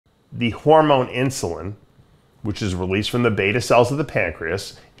the hormone insulin, which is released from the beta cells of the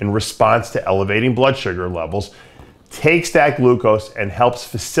pancreas in response to elevating blood sugar levels, takes that glucose and helps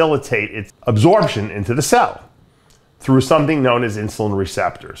facilitate its absorption into the cell through something known as insulin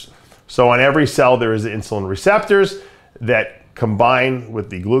receptors. So on every cell there is insulin receptors that combine with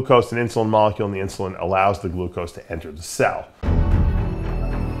the glucose and insulin molecule, and the insulin allows the glucose to enter the cell.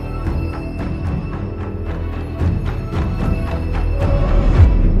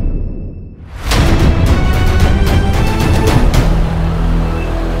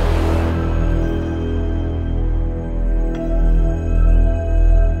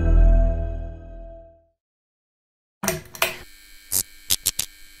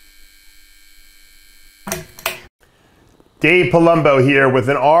 Dave Palumbo here with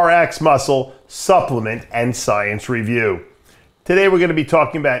an RX Muscle supplement and science review. Today we're going to be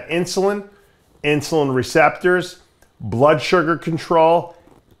talking about insulin, insulin receptors, blood sugar control,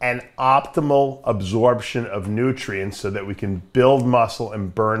 and optimal absorption of nutrients so that we can build muscle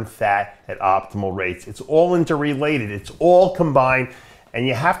and burn fat at optimal rates. It's all interrelated, it's all combined, and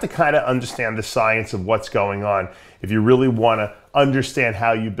you have to kind of understand the science of what's going on if you really want to understand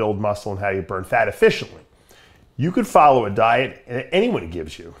how you build muscle and how you burn fat efficiently. You could follow a diet anyone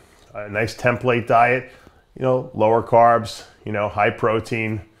gives you. A nice template diet, lower carbs, high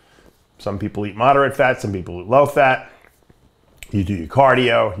protein. Some people eat moderate fat, some people eat low fat. You do your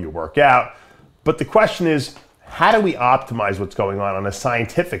cardio, you work out. But the question is, how do we optimize what's going on a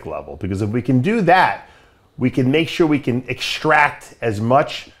scientific level? Because if we can do that, we can make sure we can extract as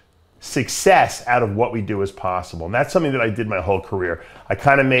much success out of what we do as possible. And that's something that I did my whole career. I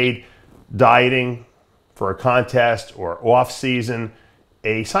kind of made dieting for a contest or off season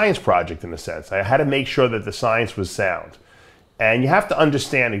a science project in a sense. I had to make sure that the science was sound. And you have to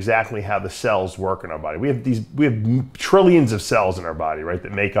understand exactly how the cells work in our body. We have trillions of cells in our body, right,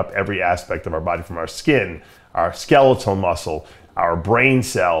 that make up every aspect of our body, from our skin, our skeletal muscle, our brain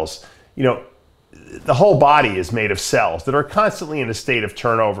cells. The whole body is made of cells that are constantly in a state of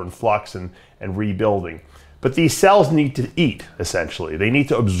turnover and flux and rebuilding. But these cells need to eat, essentially. They need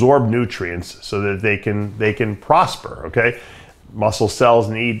to absorb nutrients so that they can prosper, okay? Muscle cells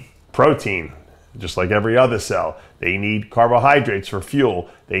need protein, just like every other cell. They need carbohydrates for fuel.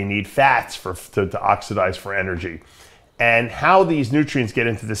 They need fats to oxidize for energy. And how these nutrients get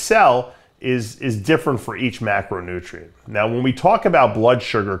into the cell is different for each macronutrient. Now, when we talk about blood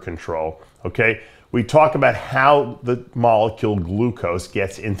sugar control, okay, we talk about how the molecule glucose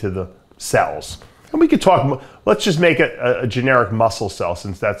gets into the cells. And we could talk, let's just make a generic muscle cell,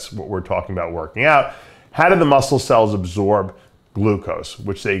 since that's what we're talking about working out. How do the muscle cells absorb glucose,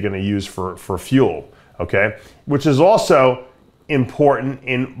 which they're going to use for fuel, okay? Which is also important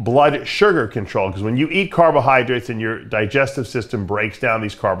in blood sugar control, because when you eat carbohydrates and your digestive system breaks down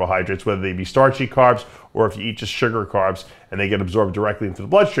these carbohydrates, whether they be starchy carbs or if you eat just sugar carbs and they get absorbed directly into the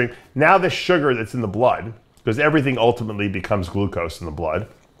bloodstream, now the sugar that's in the blood, because everything ultimately becomes glucose in the blood,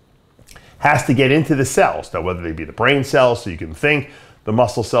 has to get into the cells. Now, whether they be the brain cells so you can think, the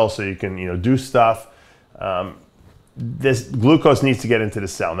muscle cells so you can do stuff, this glucose needs to get into the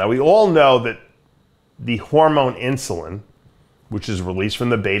cell. Now, we all know that the hormone insulin, which is released from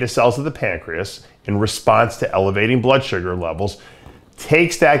the beta cells of the pancreas in response to elevating blood sugar levels,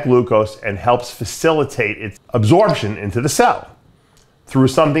 takes that glucose and helps facilitate its absorption into the cell through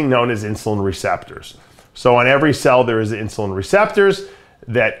something known as insulin receptors. So on every cell there is insulin receptors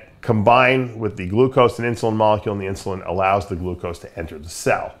that combine with the glucose and insulin molecule, and the insulin allows the glucose to enter the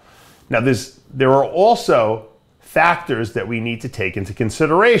cell. Now, there are also factors that we need to take into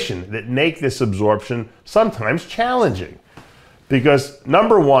consideration that make this absorption sometimes challenging. Because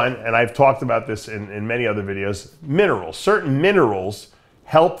number one, and I've talked about this in many other videos, minerals. Certain minerals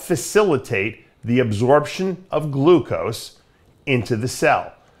help facilitate the absorption of glucose into the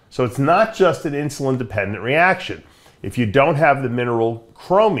cell. So it's not just an insulin-dependent reaction. If you don't have the mineral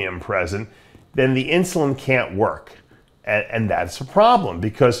chromium present, then the insulin can't work. And that's a problem,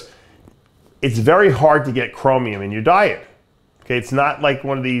 because it's very hard to get chromium in your diet. Okay, it's not like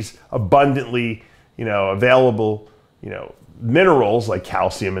one of these abundantly, available, minerals like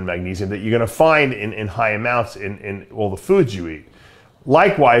calcium and magnesium that you're going to find in high amounts in all the foods you eat.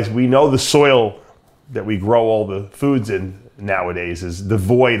 Likewise, we know the soil that we grow all the foods in nowadays is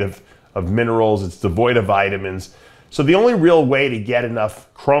devoid of minerals, it's devoid of vitamins. So the only real way to get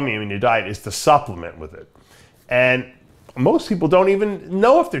enough chromium in your diet is to supplement with it. And most people don't even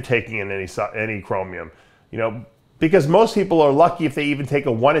know if they're taking in any chromium, because most people are lucky if they even take a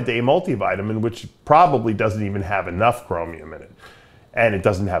 1-a-day multivitamin, which probably doesn't even have enough chromium in it. and it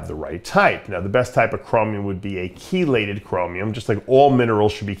doesn't have the right type. Now, the best type of chromium would be a chelated chromium, just like all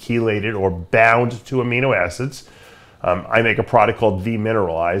minerals should be chelated or bound to amino acids. I make a product called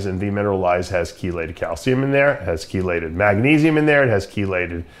V-Mineralize, and V-Mineralize has chelated calcium in there, it has chelated magnesium in there, it has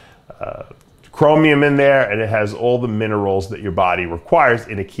chelated chromium in there, and it has all the minerals that your body requires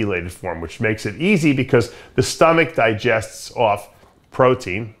in a chelated form, which makes it easy because the stomach digests off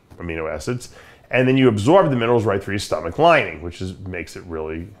protein, amino acids, and then you absorb the minerals right through your stomach lining, which makes it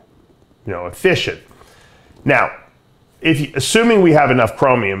really, efficient. Now, assuming we have enough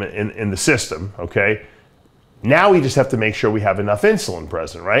chromium in the system, okay, now we just have to make sure we have enough insulin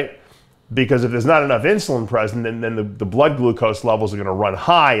present, right? Because if there's not enough insulin present, then the blood glucose levels are going to run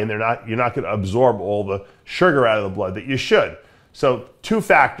high, and you're not going to absorb all the sugar out of the blood that you should. So 2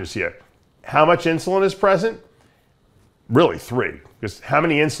 factors here. How much insulin is present? Really 3, because how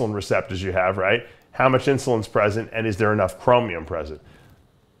many insulin receptors you have, right? How much insulin is present, and is there enough chromium present?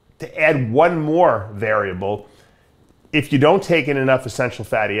 To add one more variable, if you don't take in enough essential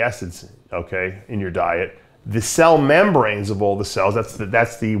fatty acids, okay, in your diet, the cell membranes of all the cells,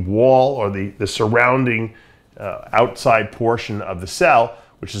 that's the wall or the surrounding outside portion of the cell,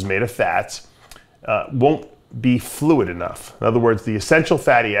 which is made of fats, won't be fluid enough. In other words, the essential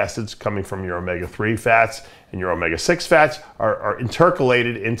fatty acids coming from your omega-3 fats and your omega-6 fats are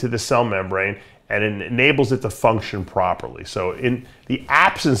intercalated into the cell membrane, and it enables it to function properly. So in the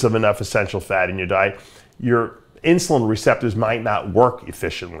absence of enough essential fat in your diet, your insulin receptors might not work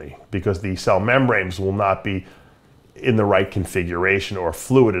efficiently because the cell membranes will not be in the right configuration or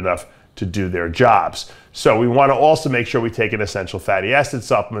fluid enough to do their jobs. So we want to also make sure we take an essential fatty acid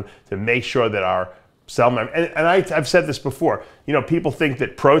supplement to make sure that our cell membrane, and I've said this before, people think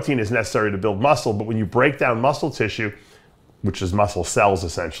that protein is necessary to build muscle, but when you break down muscle tissue, which is muscle cells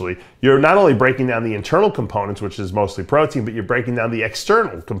essentially, you're not only breaking down the internal components, which is mostly protein, but you're breaking down the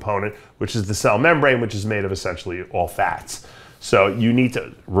external component, which is the cell membrane, which is made of essentially all fats. So you need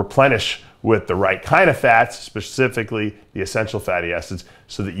to replenish with the right kind of fats, specifically the essential fatty acids,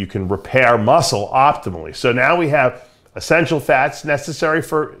 so that you can repair muscle optimally. So now we have essential fats necessary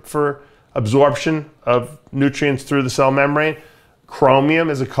for absorption of nutrients through the cell membrane. Chromium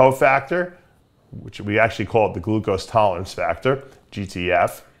is a cofactor, which we actually call it the glucose tolerance factor,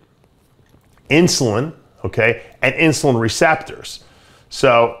 GTF, insulin, okay, and insulin receptors.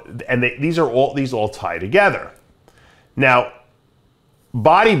 So, and these all tie together. Now,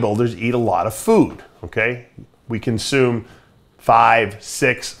 bodybuilders eat a lot of food, okay? We consume 5,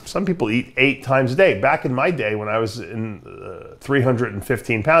 6, some people eat 8 times a day. Back in my day when I was in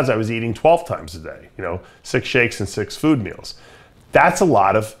 315 pounds, I was eating 12 times a day, 6 shakes and 6 food meals. That's a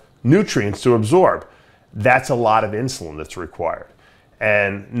lot of nutrients to absorb. That's a lot of insulin that's required.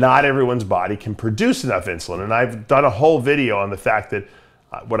 And not everyone's body can produce enough insulin. And I've done a whole video on the fact that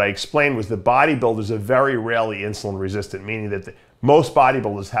what I explained was that bodybuilders are very rarely insulin resistant, meaning that most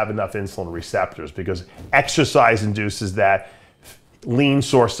bodybuilders have enough insulin receptors because exercise induces that, lean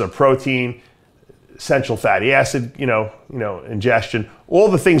source of protein, essential fatty acid, ingestion, all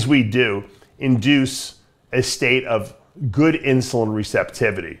the things we do induce a state of good insulin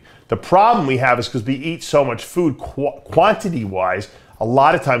receptivity. The problem we have is because we eat so much food quantity-wise, a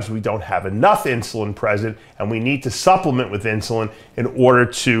lot of times we don't have enough insulin present, and we need to supplement with insulin in order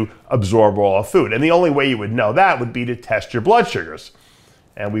to absorb all our food. And the only way you would know that would be to test your blood sugars.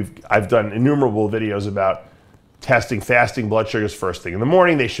 And I've done innumerable videos about testing fasting blood sugars first thing in the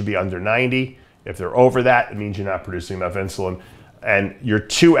morning. They should be under 90. If they're over that, it means you're not producing enough insulin. And your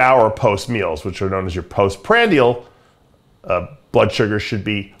 2-hour post meals, which are known as your postprandial blood sugar, should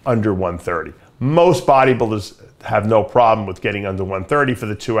be under 130. Most bodybuilders have no problem with getting under 130 for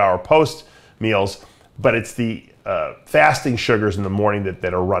the 2-hour post meals, but it's the fasting sugars in the morning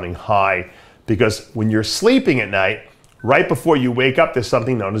that are running high, because when you're sleeping at night, right before you wake up, there's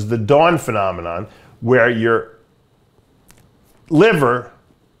something known as the dawn phenomenon, where your liver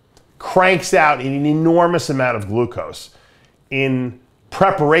cranks out an enormous amount of glucose in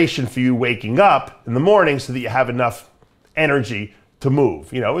preparation for you waking up in the morning so that you have enough energy to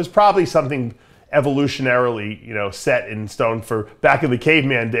move. It was probably something evolutionarily, set in stone for back in the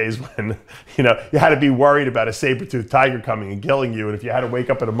caveman days when, you had to be worried about a saber-toothed tiger coming and killing you. And if you had to wake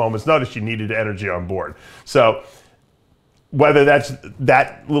up at a moment's notice, you needed energy on board. So whether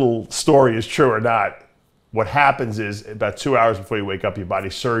that little story is true or not, what happens is about 2 hours before you wake up, your body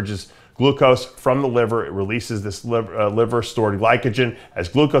surges glucose from the liver. It releases this liver-stored glycogen as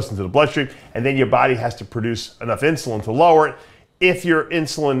glucose into the bloodstream, and then your body has to produce enough insulin to lower it. If your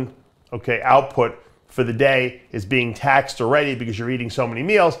insulin output for the day is being taxed already because you're eating so many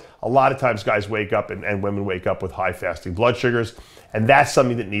meals, a lot of times guys wake up and women wake up with high fasting blood sugars. And that's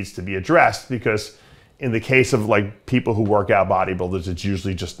something that needs to be addressed, because in the case of like people who work out, bodybuilders, it's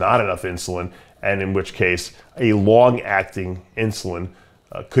usually just not enough insulin. And in which case a long-acting insulin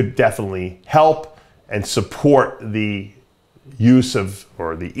could definitely help and support the use of,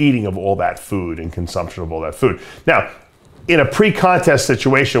 or the eating of all that food and consumption of all that food. Now, in a pre-contest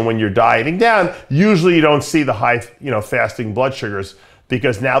situation when you're dieting down, usually you don't see the high, fasting blood sugars,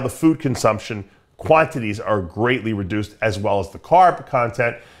 because now the food consumption quantities are greatly reduced, as well as the carb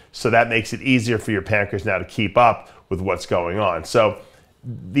content. So that makes it easier for your pancreas now to keep up with what's going on. So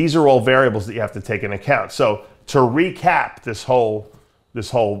these are all variables that you have to take into account. So to recap this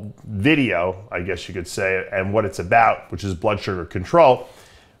whole video, I guess you could say, and what it's about, which is blood sugar control,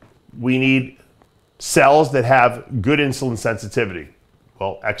 we need cells that have good insulin sensitivity.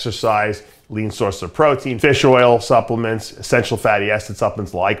 Well, exercise, lean source of protein, fish oil supplements, essential fatty acid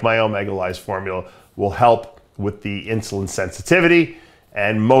supplements like my Omega Lyse formula will help with the insulin sensitivity.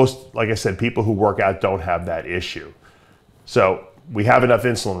 And most, like I said, people who work out don't have that issue. So we have enough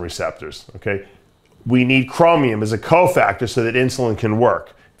insulin receptors, okay? We need chromium as a cofactor so that insulin can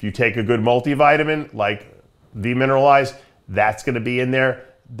work. If you take a good multivitamin like V-Mineralize, that's going to be in there.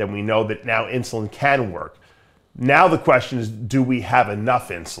 Then we know that now insulin can work. Now the question is, do we have enough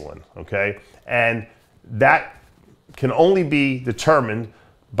insulin, okay? And that can only be determined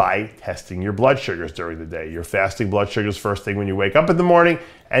by testing your blood sugars during the day. Your fasting blood sugars first thing when you wake up in the morning,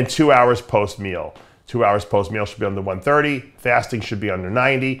 and 2 hours post-meal. 2 hours post-meal should be under 130. Fasting should be under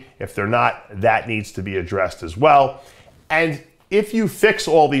 90. If they're not, that needs to be addressed as well. And if you fix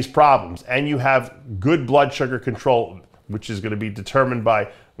all these problems and you have good blood sugar control, which is going to be determined by,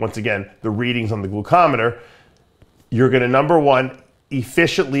 once again, the readings on the glucometer, you're going to, number one,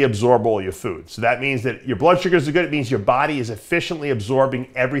 efficiently absorb all your food. So that means that your blood sugars are good. It means your body is efficiently absorbing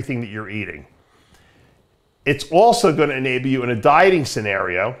everything that you're eating. It's also going to enable you in a dieting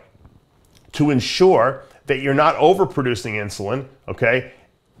scenario to ensure that you're not overproducing insulin, okay,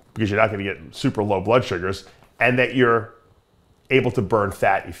 because you're not going to get super low blood sugars, and that you're able to burn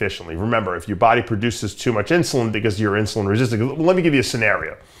fat efficiently. Remember, if your body produces too much insulin because you're insulin resistant, let me give you a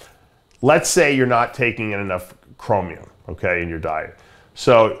scenario. Let's say you're not taking in enough chromium, okay, in your diet.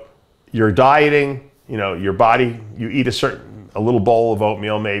 So you're dieting, your body, you eat a little bowl of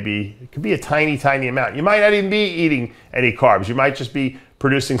oatmeal maybe. It could be a tiny, tiny amount. You might not even be eating any carbs. You might just be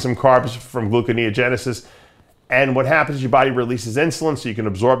producing some carbs from gluconeogenesis. And what happens is your body releases insulin so you can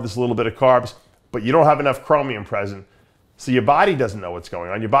absorb this little bit of carbs, but you don't have enough chromium present. So your body doesn't know what's going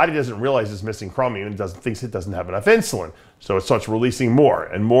on. Your body doesn't realize it's missing chromium and thinks it doesn't have enough insulin. So it starts releasing more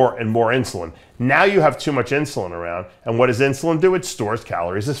and more and more insulin. Now you have too much insulin around. And what does insulin do? It stores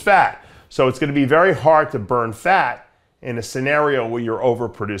calories as fat. So it's going to be very hard to burn fat in a scenario where you're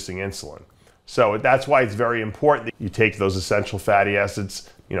overproducing insulin. So that's why it's very important that you take those essential fatty acids,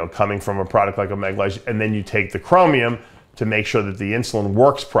 coming from a product like Omega Lyse, and then you take the chromium to make sure that the insulin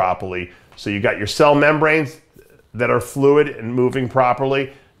works properly. So you got your cell membranes that are fluid and moving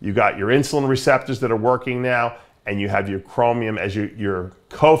properly. You got your insulin receptors that are working now, and you have your chromium as your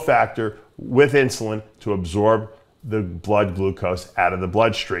cofactor with insulin to absorb the blood glucose out of the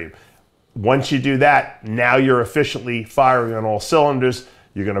bloodstream. Once you do that, now you're efficiently firing on all cylinders.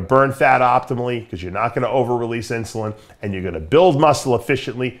 You're going to burn fat optimally because you're not going to over-release insulin, and you're going to build muscle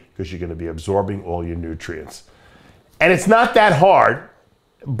efficiently because you're going to be absorbing all your nutrients. And it's not that hard,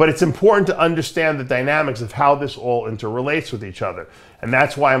 but it's important to understand the dynamics of how this all interrelates with each other. And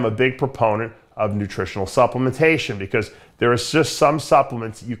that's why I'm a big proponent of nutritional supplementation, because there is just some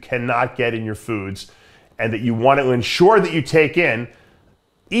supplements you cannot get in your foods and that you want to ensure that you take in,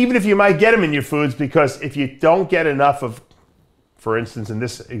 even if you might get them in your foods, because if you don't get enough of, for instance, in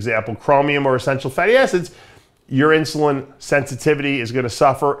this example, chromium or essential fatty acids, your insulin sensitivity is going to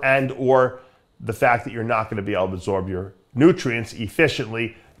suffer, and or the fact that you're not going to be able to absorb your nutrients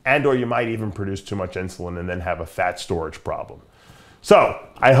efficiently, and or you might even produce too much insulin and then have a fat storage problem. So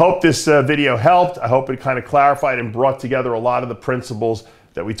I hope this video helped. I hope it kind of clarified and brought together a lot of the principles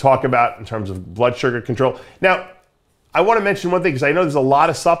that we talk about in terms of blood sugar control. Now, I want to mention one thing, because I know there's a lot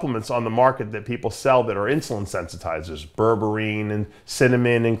of supplements on the market that people sell that are insulin sensitizers, berberine and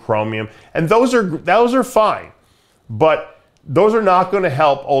cinnamon and chromium, and those are fine, but those are not going to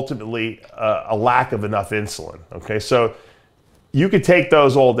help ultimately a lack of enough insulin, okay? So you could take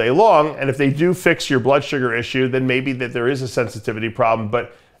those all day long, and if they do fix your blood sugar issue, then maybe that there is a sensitivity problem,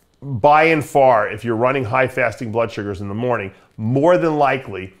 but by and far, if you're running high fasting blood sugars in the morning, more than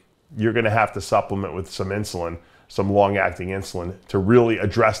likely, you're going to have to supplement with some insulin, some long-acting insulin, to really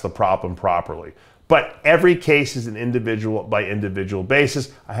address the problem properly. But every case is an individual by individual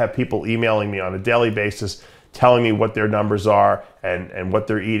basis. I have people emailing me on a daily basis telling me what their numbers are and what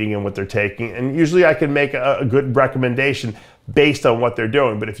they're eating and what they're taking. And usually I can make a good recommendation based on what they're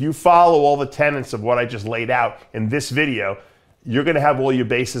doing. But if you follow all the tenets of what I just laid out in this video, you're gonna have all your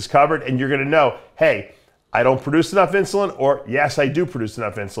bases covered, and you're gonna know, hey, I don't produce enough insulin, or yes, I do produce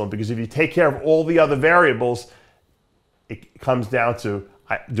enough insulin. Because if you take care of all the other variables, it comes down to,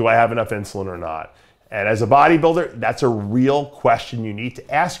 do I have enough insulin or not? And as a bodybuilder, that's a real question you need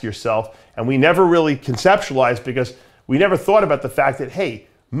to ask yourself. And we never really conceptualized, because we never thought about the fact that, hey,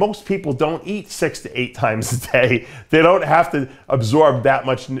 most people don't eat 6 to 8 times a day. They don't have to absorb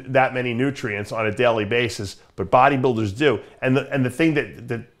that many nutrients on a daily basis, but bodybuilders do. And the thing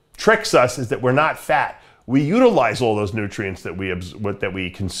that tricks us is that we're not fat. We utilize all those nutrients that we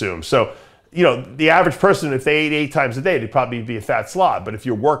consume. So, you know, the average person, if they ate 8 times a day, they'd probably be a fat slob. But if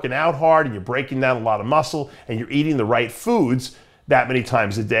you're working out hard and you're breaking down a lot of muscle and you're eating the right foods that many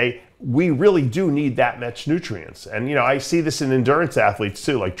times a day, we really do need that much nutrients. And, you know, I see this in endurance athletes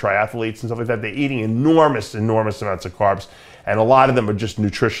too, like triathletes and stuff like that. They're eating enormous amounts of carbs. And a lot of them are just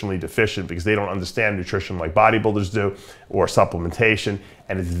nutritionally deficient because they don't understand nutrition like bodybuilders do, or supplementation.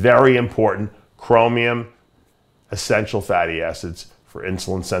 And it's very important. Chromium, essential fatty acids for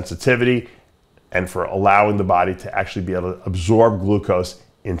insulin sensitivity and for allowing the body to actually be able to absorb glucose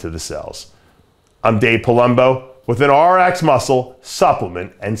into the cells. I'm Dave Palumbo with an RX Muscle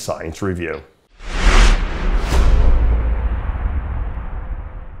Supplement and Science Review.